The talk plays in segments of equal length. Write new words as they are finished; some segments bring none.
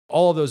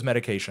all of those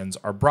medications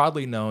are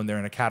broadly known. They're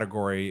in a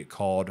category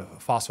called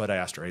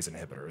phosphodiesterase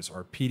inhibitors,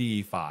 or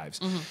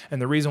PDE5s.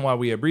 And the reason why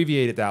we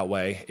abbreviate it that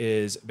way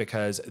is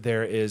because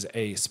there is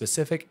a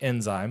specific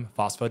enzyme,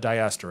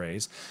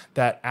 phosphodiesterase,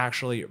 that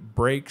actually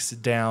breaks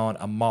down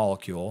a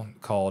molecule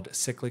called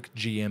cyclic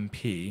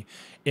GMP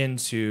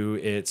into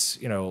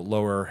its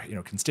lower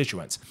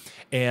constituents,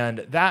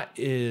 and that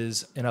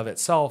is in of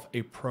itself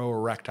a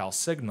pro-erectile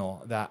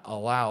signal that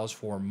allows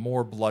for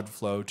more blood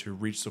flow to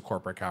reach the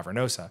corpora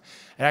cavernosa.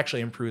 It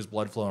actually improves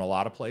blood flow in a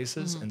lot of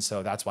places, and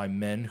so that's why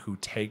men who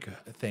take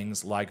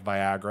things like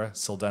Viagra,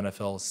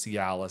 sildenafil,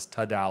 Cialis,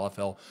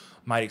 tadalafil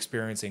might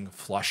experiencing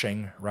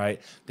flushing,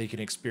 right? They can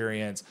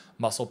experience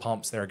muscle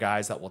pumps. There are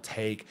guys that will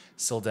take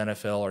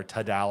sildenafil or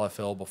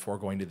tadalafil before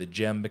going to the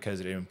gym because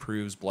it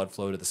improves blood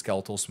flow to the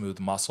skeletal smooth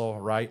muscle,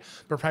 right?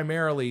 But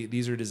primarily,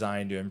 these are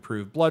designed to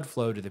improve blood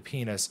flow to the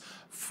penis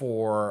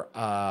for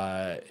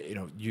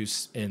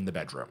use in the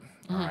bedroom.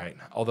 All right.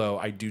 Although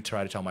I do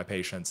try to tell my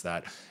patients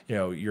that,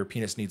 your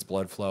penis needs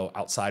blood flow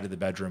outside of the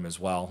bedroom as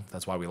well.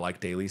 That's why we like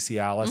daily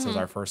Cialis as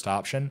our first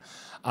option.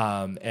 We'll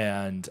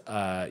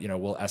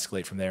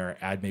escalate from there,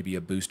 add maybe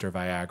a booster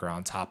Viagra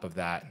on top of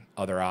that.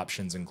 Other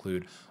options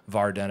include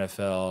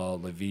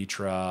vardenafil,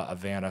 Levitra,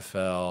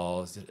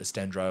 Avanafil,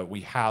 Estendra.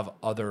 We have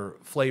other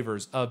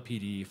flavors of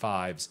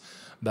PDE5s,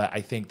 but I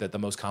think that the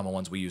most common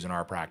ones we use in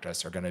our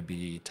practice are going to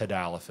be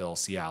tadalafil,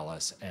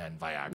 Cialis, and Viagra.